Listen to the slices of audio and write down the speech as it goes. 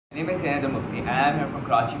My name is Zain Haider and I am here from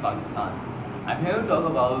Karachi, Pakistan. I'm here to talk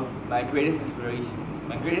about my greatest inspiration.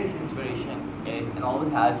 My greatest inspiration is and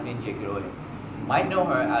always has been J.K. Rowling. You might know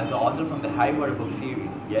her as the author from the Harry Potter book series,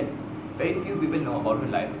 yet very few people know about her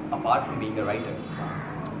life apart from being a writer.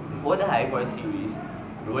 Before the Harry Potter series,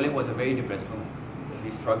 Rowling was a very depressed woman.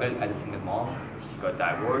 She struggled as a single mom, she got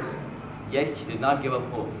divorced, yet she did not give up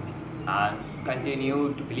hope and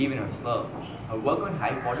continued to believe in herself. Her work on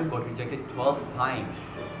Harry Potter got rejected 12 times,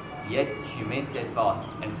 yet she remained steadfast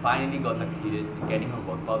and finally got succeeded in getting her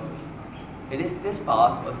work published. It is this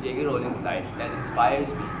past of J.K. Rowling's life that inspires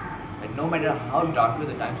me, that no matter how darker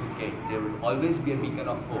the times will get, there will always be a beacon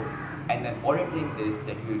of hope. And the important thing is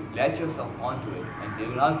that you let yourself onto it and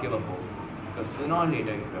do not give up hope, because sooner or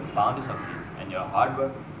later you are bound to succeed and your hard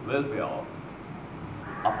work will pay off.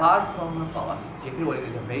 Apart from her past, J.K. Rowling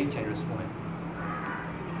is a very generous woman.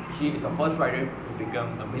 She is the first writer to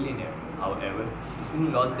become a millionaire. However, she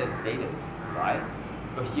soon lost that status. Why?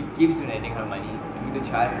 Because she keeps donating her money to the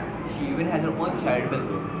charity. She even has her own charitable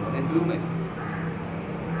group known as Loomis.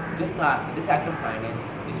 This act of kindness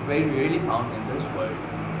is very rarely found in this world.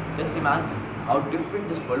 Just imagine how different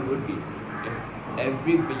this world would be if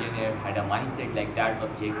every billionaire had a mindset like that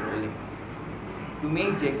of J.K. Rowling. To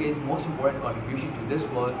me, J.K.'s most important contribution to this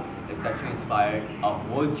world is that she inspired a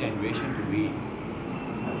whole generation to read.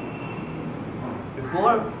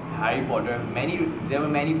 Before Harry Potter, there were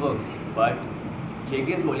many books, but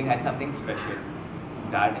J.K. Rowling had something special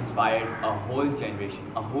that inspired a whole generation,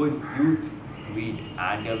 a whole youth to read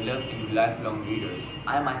and develop into lifelong readers.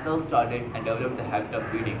 I myself started and developed the habit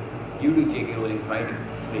of reading due to J.K. Rowling's writing,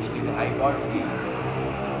 especially the Harry Potter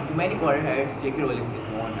series. To many Potterheads, J.K. Rowling is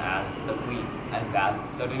known as the Queen, and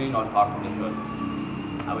that's certainly not far from the truth.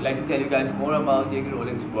 I would like to tell you guys more about J.K.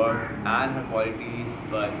 Rowling's work and her qualities,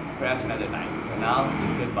 but perhaps another time. For now,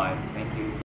 goodbye.